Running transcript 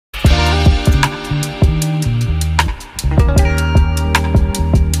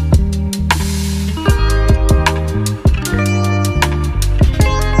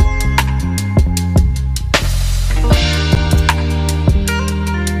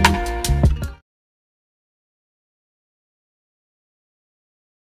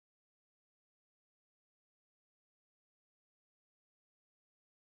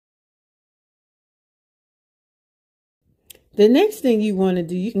The next thing you want to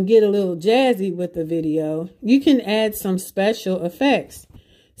do, you can get a little jazzy with the video. You can add some special effects.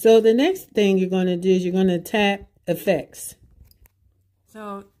 So the next thing you're going to do is you're going to tap effects.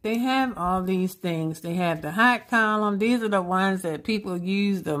 So they have all these things. They have the hot column. These are the ones that people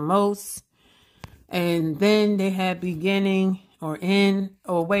use the most. And then they have beginning or end,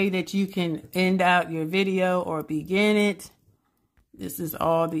 or a way that you can end out your video or begin it. This is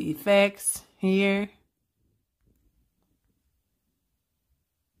all the effects here.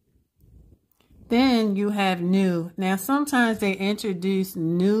 Then you have new. Now, sometimes they introduce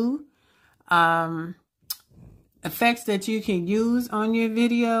new effects that you can use on your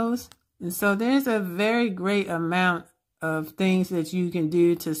videos. And so there's a very great amount of things that you can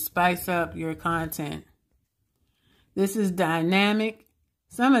do to spice up your content. This is dynamic.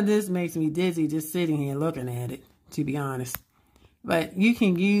 Some of this makes me dizzy just sitting here looking at it, to be honest. But you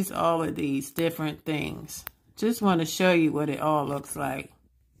can use all of these different things. Just want to show you what it all looks like.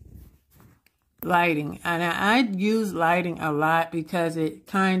 Lighting. And I use lighting a lot because it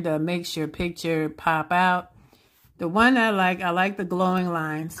kind of makes your picture pop out. The one I like the glowing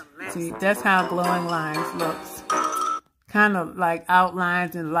lines. See, that's how glowing lines looks. Kind of like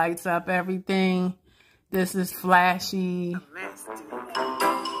outlines and lights up everything. This is flashy.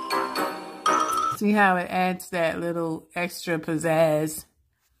 See how it adds that little extra pizzazz.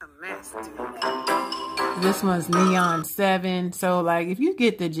 This one's Neon 7. So, like, if you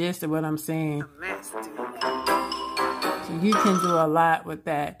get the gist of what I'm saying, so you can do a lot with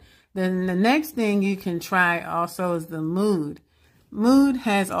that. Then the next thing you can try also is the mood. Mood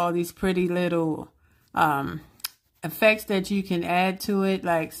has all these pretty little effects that you can add to it,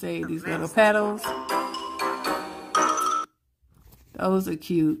 like, say, these little petals. Those are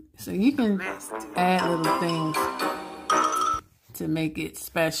cute. So you can add little things to make it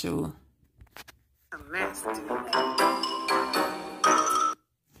special.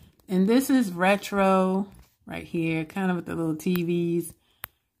 And this is retro right here, kind of with the little TVs.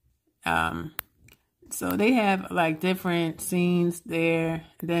 So they have like different scenes there.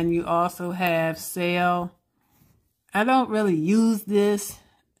 Then you also have sail. I don't really use this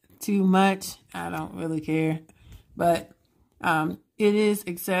too much. I don't really care. But it is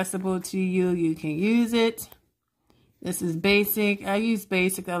accessible to you. You can use it. This is basic. I use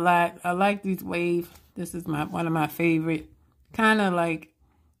basic a lot. I like these wave. This is one of my favorite. Kind of like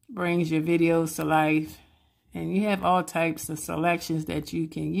brings your videos to life. And you have all types of selections that you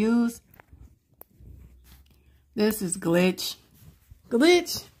can use. This is glitch.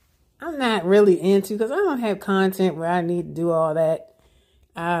 Glitch, I'm not really into because I don't have content where I need to do all that.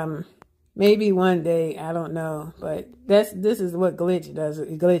 Maybe one day, I don't know. But this is what glitch does.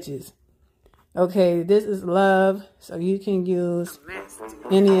 It glitches. Okay, this is love. So you can use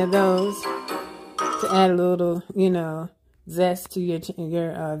any of those to add a little, you know, zest to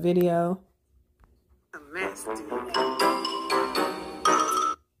your video.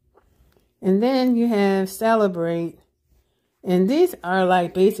 And then you have celebrate. And these are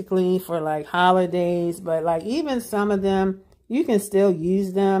like basically for like holidays, but like even some of them, you can still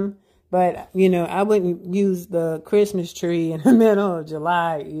use them. But, you know, I wouldn't use the Christmas tree in the middle of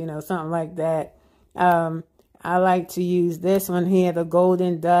July, you know, something like that. I like to use this one here, the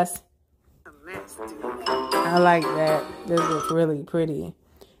golden dust. I like that. This looks really pretty.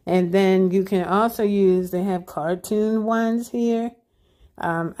 And then you can also use, they have cartoon ones here.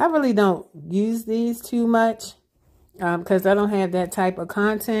 I really don't use these too much because I don't have that type of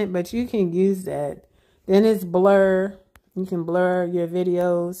content, but you can use that. Then it's blur. You can blur your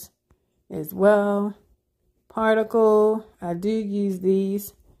videos as well. Particle. I do use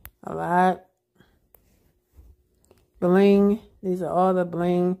these a lot. Bling. These are all the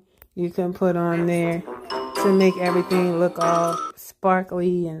bling you can put on there to make everything look all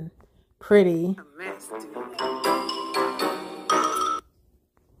sparkly and pretty.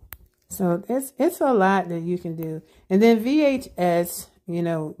 So it's a lot that you can do. And then VHS, you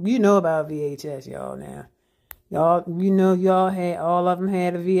know about VHS, y'all now. Y'all had, all of them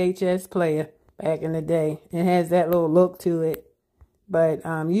had a VHS player back in the day. It has that little look to it. But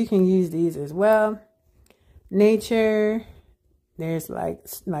you can use these as well. Nature, there's like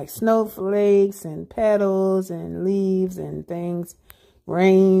snowflakes and petals and leaves and things.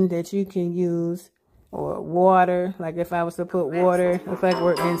 Rain that you can use. Or water, like if I was to put water, looks like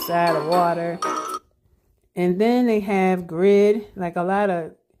we're inside of water. And then they have grid, like a lot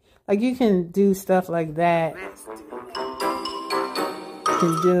of, like you can do stuff like that. You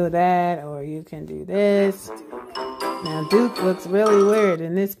can do that, or you can do this. Now Duke looks really weird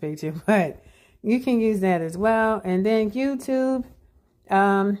in this picture, but you can use that as well. And then YouTube,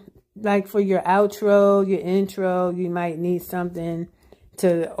 like for your outro, your intro, you might need something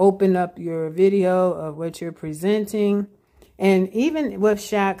to open up your video of what you're presenting. And even with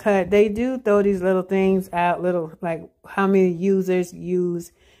Shotcut, they do throw these little things out, little like how many users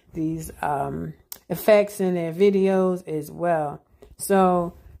use these effects in their videos as well.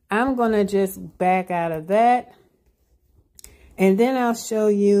 So I'm going to just back out of that. And then I'll show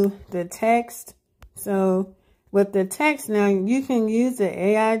you the text. So with the text now, you can use the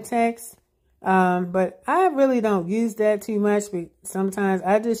AI text. But I really don't use that too much. Sometimes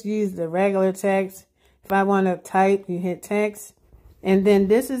I just use the regular text. If I want to type, you hit text. And then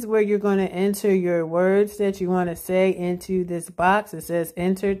this is where you're going to enter your words that you want to say into this box. It says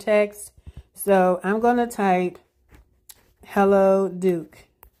enter text. So I'm going to type, hello, Duke.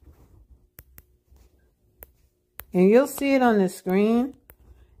 And you'll see it on the screen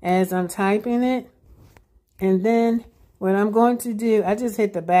as I'm typing it. And then what I'm going to do, I just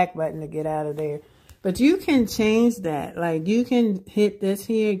hit the back button to get out of there. But you can change that. Like you can hit this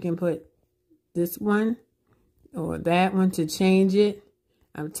here. You can put this one or that one to change it.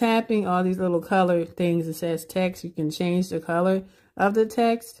 I'm tapping all these little color things. It says text. You can change the color of the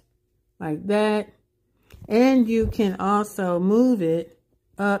text like that. And you can also move it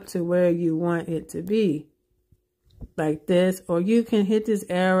up to where you want it to be. Like this. Or you can hit this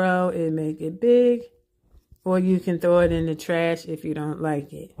arrow and make it big. Or you can throw it in the trash if you don't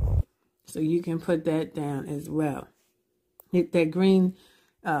like it. So you can put that down as well. Hit that green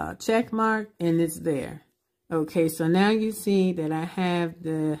check mark and it's there. Okay, so now you see that I have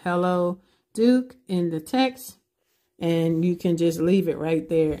the hello Duke in the text. And you can just leave it right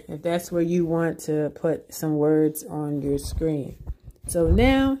there if that's where you want to put some words on your screen. So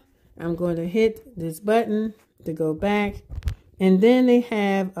now I'm going to hit this button to go back. And then they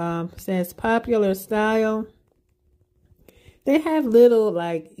have, says popular style. They have little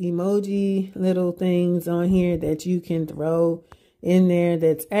like emoji, little things on here that you can throw in there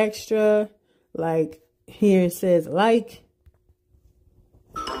that's extra. Like here it says like.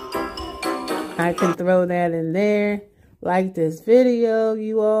 I can throw that in there. Like this video,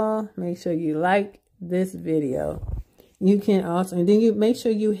 you all. Make sure you like this video. You can also, and then you make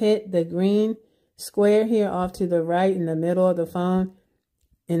sure you hit the green square here off to the right in the middle of the phone,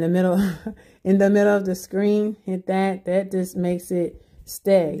 in the middle of the screen. Hit that. That just makes it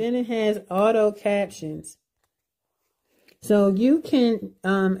stay. Then it has auto captions. So you can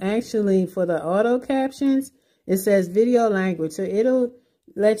actually, for the auto captions, it says video language. So it'll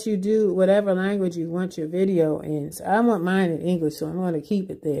let you do whatever language you want your video in. So I want mine in English, so I'm going to keep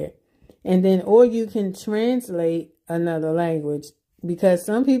it there. And then, or you can translate another language, because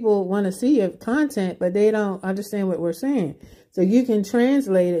some people want to see your content, but they don't understand what we're saying. So you can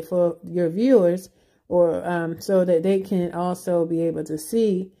translate it for your viewers, or so that they can also be able to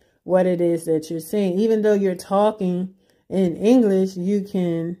see what it is that you're saying. Even though you're talking in English, you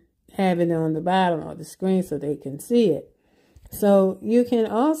can have it on the bottom of the screen so they can see it. So you can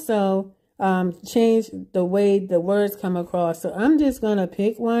also change the way the words come across. So I'm just going to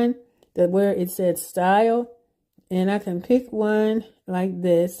pick one where it said style. And I can pick one like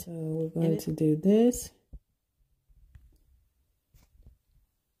this. So we're going to do this.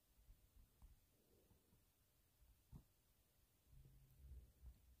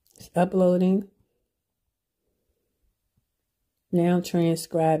 It's uploading. Now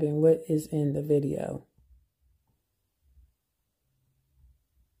transcribing what is in the video.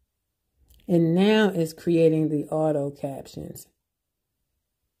 And now it's creating the auto captions.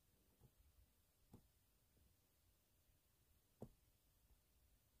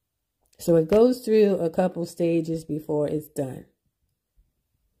 So it goes through a couple stages before it's done.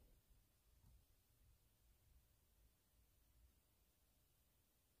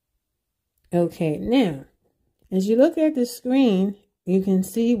 Okay, now, as you look at the screen, you can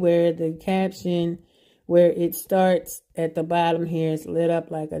see where the caption, where it starts at the bottom here, is lit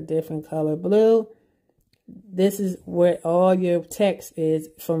up like a different color blue. This is where all your text is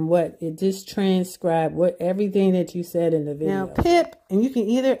from what it just transcribed, everything that you said in the video. Now pip, and you can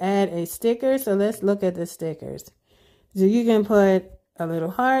either add a sticker. So let's look at the stickers. So you can put a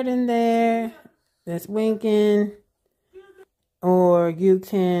little heart in there that's winking, or you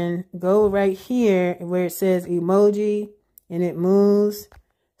can go right here where it says emoji and it moves.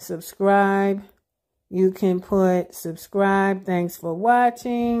 Subscribe. You can put subscribe, thanks for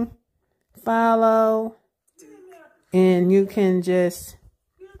watching, follow. And you can just,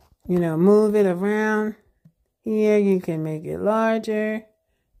 move it around. Here, you can make it larger,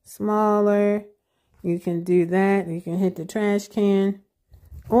 smaller. You can do that. You can hit the trash can.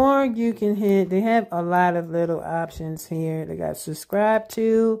 Or you can hit, they have a lot of little options here. They got subscribe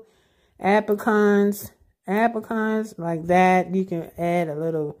to, apricons like that. You can add a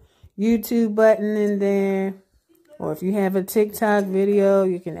little YouTube button in there. Or if you have a TikTok video,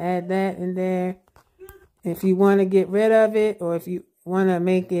 you can add that in there. If you want to get rid of it, or if you want to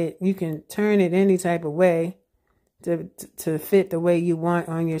make it, you can turn it any type of way to fit the way you want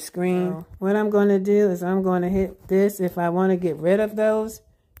on your screen. So what I'm going to do is I'm going to hit this. If I want to get rid of those,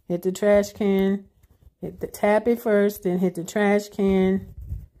 hit the trash can, tap it first, then hit the trash can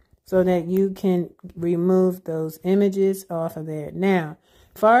so that you can remove those images off of there. Now,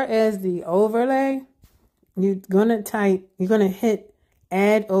 far as the overlay, you're going to hit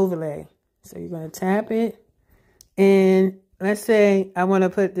add overlay. So you're going to tap it, and let's say I want to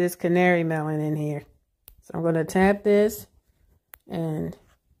put this canary melon in here. So I'm going to tap this, and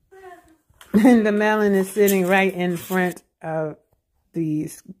the melon is sitting right in front of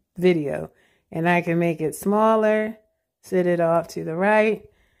the video. And I can make it smaller, set it off to the right,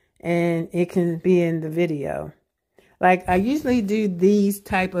 and it can be in the video. Like, I usually do these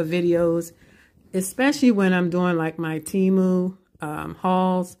type of videos, especially when I'm doing like my Temu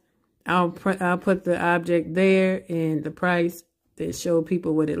hauls. I'll put the object there and the price to show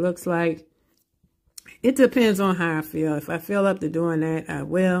people what it looks like. It depends on how I feel. If I feel up to doing that, I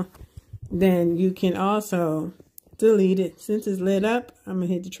will. Then you can also delete it. Since it's lit up, I'm going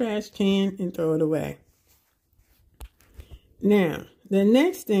to hit the trash can and throw it away. Now, the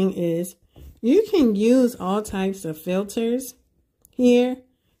next thing is you can use all types of filters here.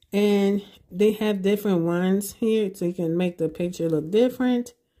 And they have different ones here, so you can make the picture look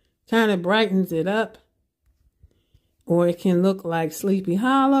different. Kind of brightens it up. Or it can look like Sleepy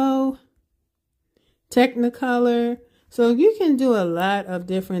Hollow, Technicolor. So you can do a lot of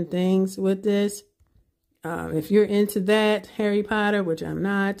different things with this. If you're into that, Harry Potter, which I'm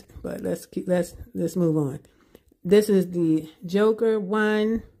not, but let's move on. This is the Joker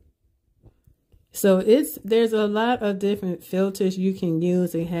one. So there's a lot of different filters you can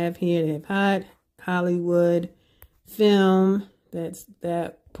use. They have here, they have hot, Hollywood, film, that's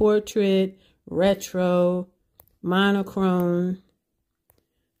that, portrait, retro, monochrome,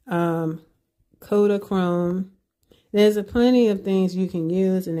 Kodachrome. There's plenty of things you can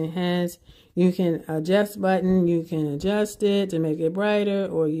use, and you can adjust button, you can adjust it to make it brighter,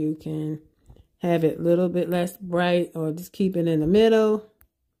 or you can have it a little bit less bright, or just keep it in the middle.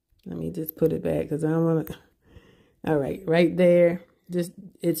 Let me just put it back because I don't want to. All right there. Just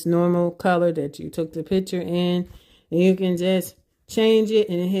its normal color that you took the picture in. And you can just change it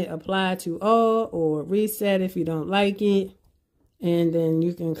and hit apply to all or reset if you don't like it. And then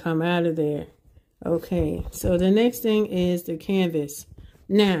you can come out of there. Okay, so the next thing is the canvas.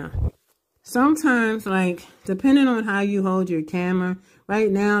 Now, sometimes, like, depending on how you hold your camera, right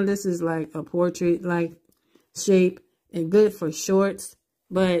now this is like a portrait-like shape and good for shorts.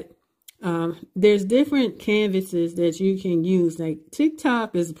 But there's different canvases that you can use. Like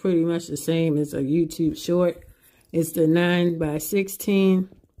TikTok is pretty much the same as a YouTube short. It's the 9:16.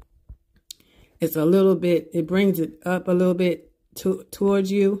 It's a little bit, it brings it up a little bit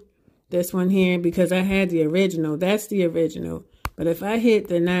towards you. This one here, because I had the original. That's the original. But if I hit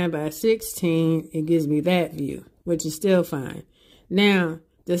the 9:16, it gives me that view, which is still fine. Now,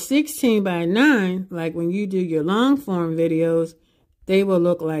 the 16:9, like when you do your long form videos, they will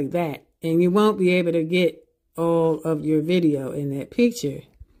look like that. And you won't be able to get all of your video in that picture.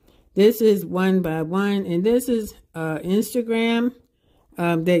 This is 1:1. And this is Instagram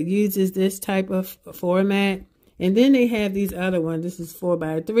that uses this type of format. And then they have these other ones. This is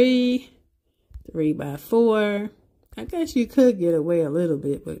 4:3, 3:4. I guess you could get away a little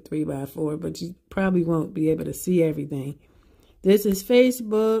bit with 3:4, but you probably won't be able to see everything. This is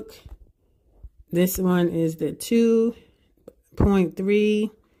Facebook. This one is the 2.3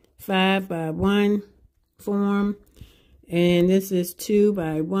 5:1 form, and this is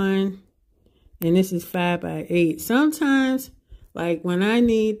 2:1, and this is 5:8. Sometimes, like when I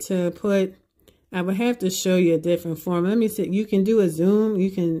need to put, I would have to show you a different form. Let me see. You can do a zoom. You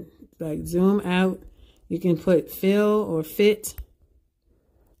can like zoom out. You can put fill or fit,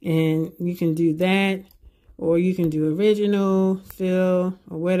 and you can do that, or you can do original, fill,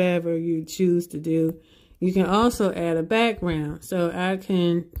 or whatever you choose to do. You can also add a background. So I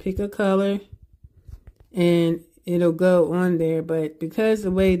can pick a color and it'll go on there. But because the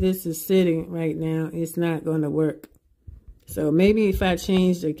way this is sitting right now, it's not going to work. So maybe if I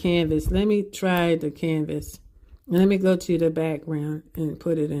change the canvas, let me try the canvas. Let me go to the background and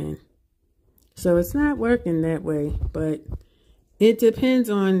put it in. So it's not working that way, but it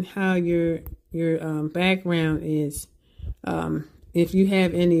depends on how your background is. If you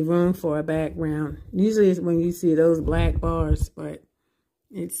have any room for a background. Usually it's when you see those black bars, but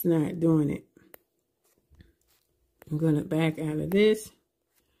It's not doing it. I'm going to back out of this.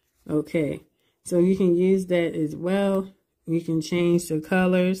 Okay, so you can use that as well. You can change the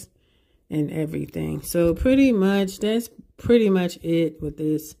colors and everything. So pretty much, that's pretty much it with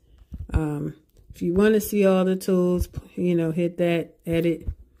this. If you want to see all the tools, you know, hit that edit,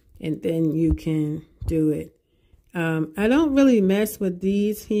 and then you can do it. I don't really mess with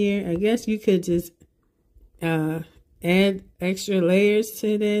these here. I guess you could just add extra layers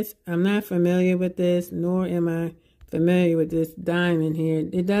to this. I'm not familiar with this, nor am I familiar with this diamond here.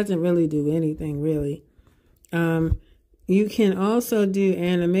 It doesn't really do anything, really. You can also do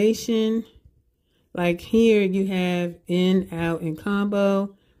animation. Like here, you have in, out, and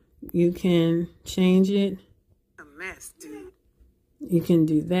combo. You can change it. A mess, dude. You can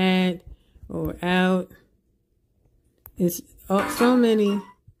do that or out. It's so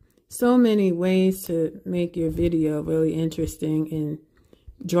many ways to make your video really interesting and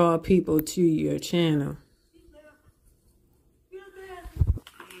draw people to your channel.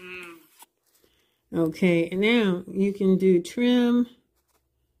 Okay, and now you can do trim,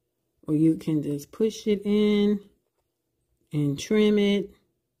 or you can just push it in and trim it.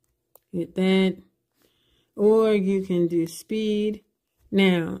 Hit that. Or you can do speed.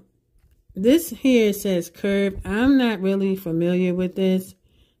 Now, this here says curve. I'm not really familiar with this.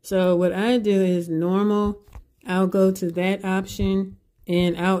 So what I do is normal. I'll go to that option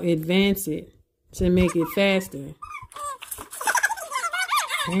and I'll advance it to make it faster.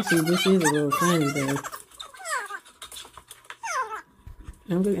 Actually, this is a little funny though.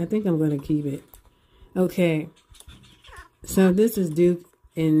 I think I'm going to keep it. Okay. So this is Duke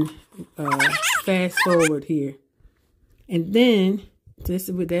in fast forward here. And then that's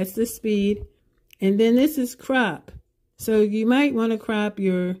the speed. And then this is crop. So you might want to crop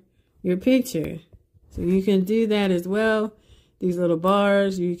your picture. So you can do that as well. These little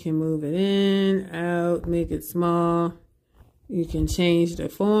bars, you can move it in, out, make it small. You can change the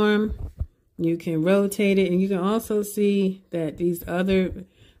form. You can rotate it. And you can also see that these other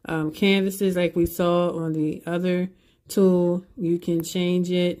canvases, like we saw on the other tool, you can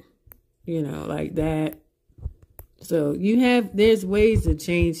change it, you know, like that. So there's ways to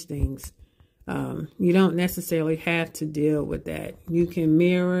change things. You don't necessarily have to deal with that. You can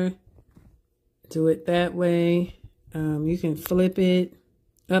mirror, do it that way. You can flip it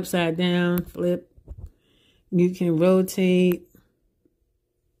upside down, flip. You can rotate.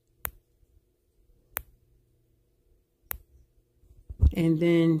 And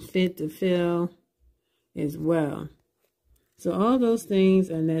then fit to fill as well. So all those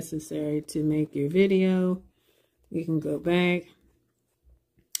things are necessary to make your video. You can go back.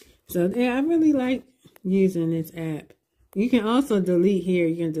 So yeah, I really like using this app. You can also delete here.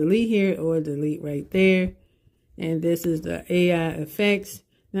 You can delete here or delete right there. And this is the AI effects.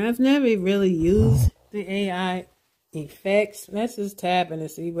 Now I've never really used the AI effects. Let's just tap in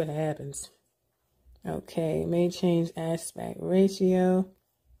and see what happens. Okay, may change aspect ratio.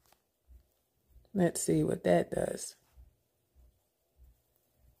 Let's see what that does.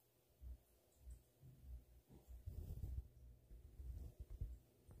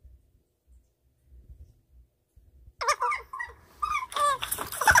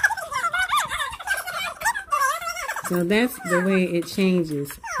 So that's the way it changes.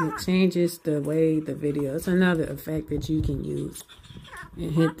 It changes the way the video. It's another effect that you can use.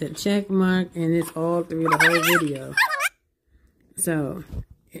 And hit the check mark, and it's all through the whole video. So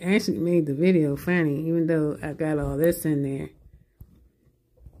it actually made the video funny, even though I got all this in there.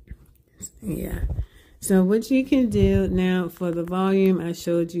 Yeah. So what you can do now for the volume, I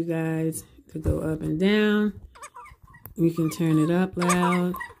showed you guys to go up and down. You can turn it up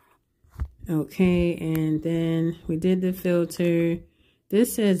loud. Okay, and then we did the filter.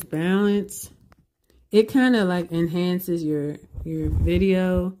 This says balance. It kind of like enhances your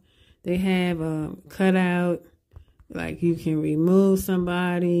video. They have a cutout, like you can remove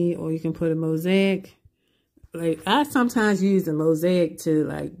somebody, or you can put a mosaic. Like I sometimes use the mosaic to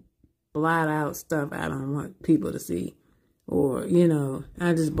like blot out stuff I don't want people to see, or you know,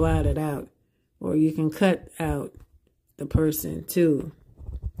 I just blot it out. Or you can cut out the person too.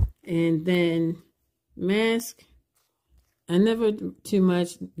 And then mask, I never too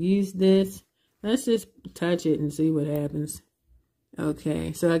much use this. Let's just touch it and see what happens.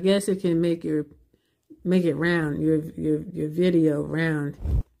 Okay, so I guess it can make it round, your video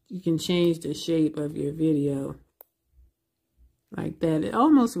round. You can change the shape of your video like that. It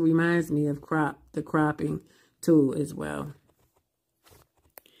almost reminds me of the cropping tool as well.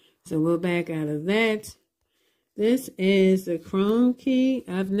 So we'll back out of that. This is the Chrome key.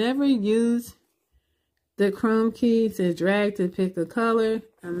 I've never used the Chrome key. It says drag to pick a color.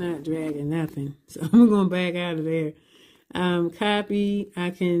 I'm not dragging nothing, so I'm going to back out of there. Copy, I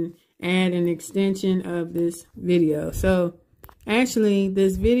can add an extension of this video. So actually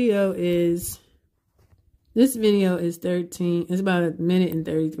this video is 13, it's about 1 minute and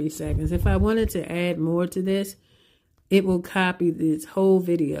 33 seconds. If I wanted to add more to this, it will copy this whole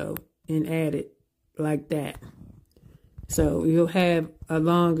video and add it like that. So you'll have a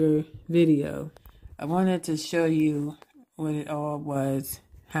longer video. I wanted to show you what it all was,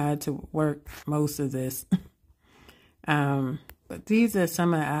 how to work most of this. But these are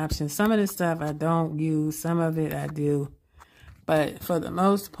some of the options. Some of the stuff I don't use, some of it I do. But for the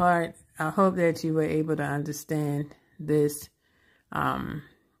most part, I hope that you were able to understand this. And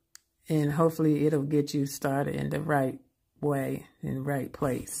hopefully it'll get you started in the right way, in the right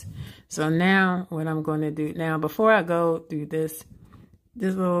place. So now what I'm going to do, now before I go through this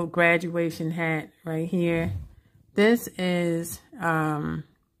little graduation hat right here, this is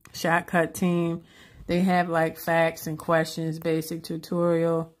Shotcut team. They have like facts and questions, basic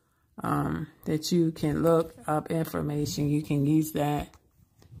tutorial that you can look up information. You can use that,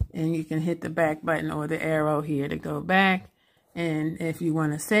 and you can hit the back button or the arrow here to go back. And if you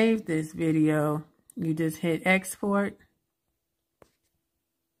want to save this video, you just hit export,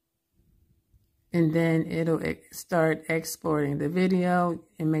 and then it'll start exporting the video.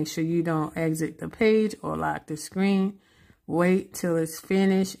 And make sure you don't exit the page or lock the screen. Wait till it's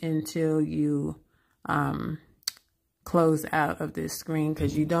finished until you close out of this screen,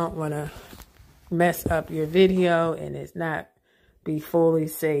 because you don't want to mess up your video and it's not be fully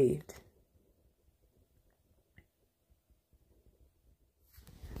saved.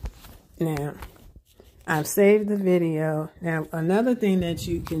 Now, I've saved the video. Now, another thing that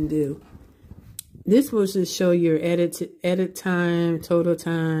you can do, this will just show your edit time, total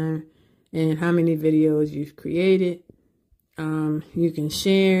time, and how many videos you've created. You can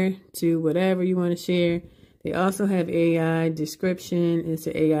share to whatever you want to share. They also have AI description. It's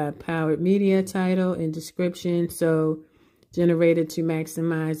an AI powered media title and description. So generated to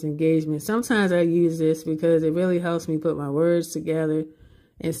maximize engagement. Sometimes I use this because it really helps me put my words together.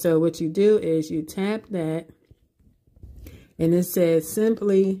 And so what you do is you tap that, and it says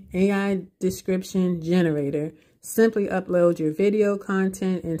simply AI description generator. Simply upload your video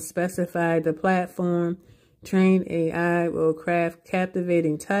content and specify the platform. Trained AI will craft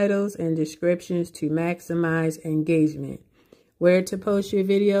captivating titles and descriptions to maximize engagement. Where to post your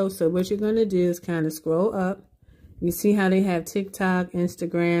video. So what you're going to do is kind of scroll up. You see how they have TikTok,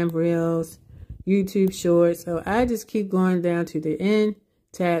 Instagram, Reels, YouTube Shorts. So I just keep going down to the end,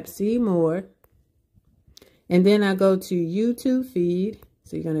 tap see more. And then I go to YouTube feed.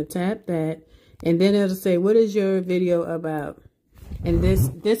 So you're going to tap that. And then it'll say, what is your video about? And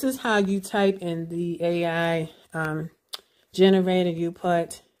this is how you type in the AI generator. You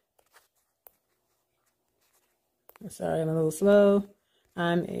put, sorry, I'm a little slow.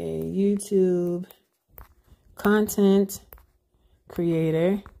 I'm a YouTube content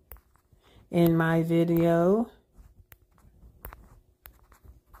creator, and my video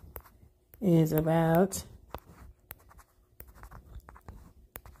is about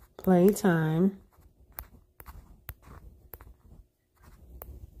playtime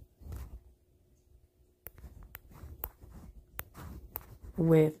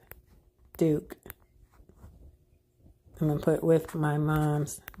with Duke. I'm going to put with my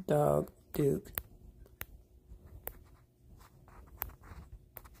mom's dog, Duke.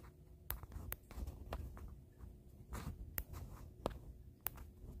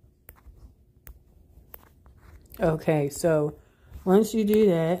 Okay, so once you do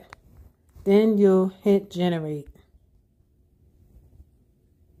that, then you'll hit generate.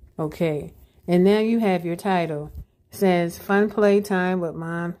 Okay, and now you have your title. It says fun playtime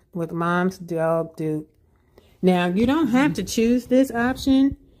with mom's dog Duke. Now you don't have to choose this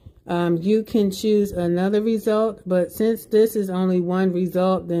option. You can choose another result, but since this is only one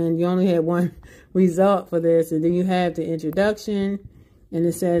result, then you only have one result for this. And then you have the introduction, and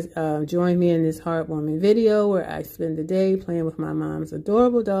it says join me in this heartwarming video where I spend the day playing with my mom's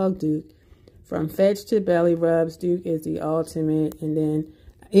adorable dog Duke. From fetch to belly rubs, Duke is the ultimate. And then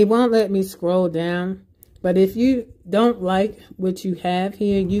it won't let me scroll down. But if you don't like what you have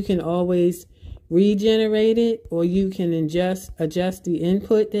here, you can always regenerate it, or you can adjust the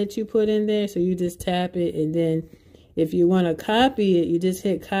input that you put in there. So you just tap it, and then if you want to copy it, you just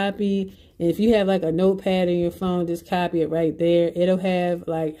hit copy. And if you have like a notepad in your phone, just copy it right there. It'll have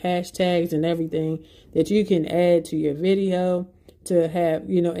like hashtags and everything that you can add to your video to have,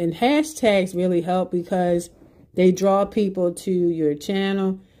 you know, and hashtags really help because they draw people to your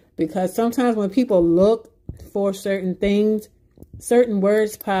channel. because sometimes when people look for certain things, certain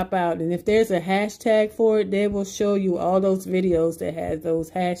words pop out. And if there's a hashtag for it, they will show you all those videos that have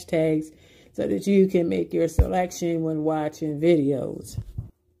those hashtags so that you can make your selection when watching videos.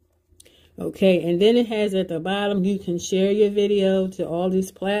 Okay, and then it has at the bottom, you can share your video to all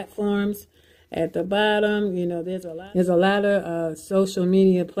these platforms. At the bottom, you know, there's a lot of social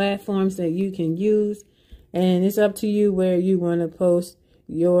media platforms that you can use, and it's up to you where you want to post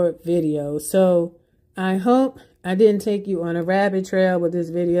your video. So I hope I didn't take you on a rabbit trail with this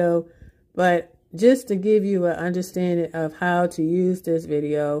video, but just to give you an understanding of how to use this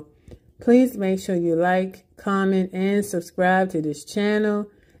video, please make sure you like, comment, and subscribe to this channel.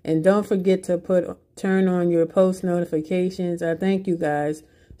 And don't forget to turn on your post notifications. I thank you guys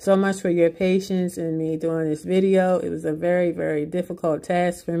so much for your patience in me doing this video. It was a very, very difficult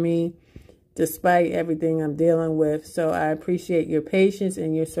task for me, despite everything I'm dealing with. So I appreciate your patience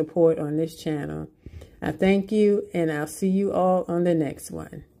and your support on this channel. I thank you, and I'll see you all on the next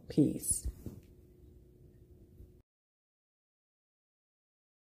one. Peace.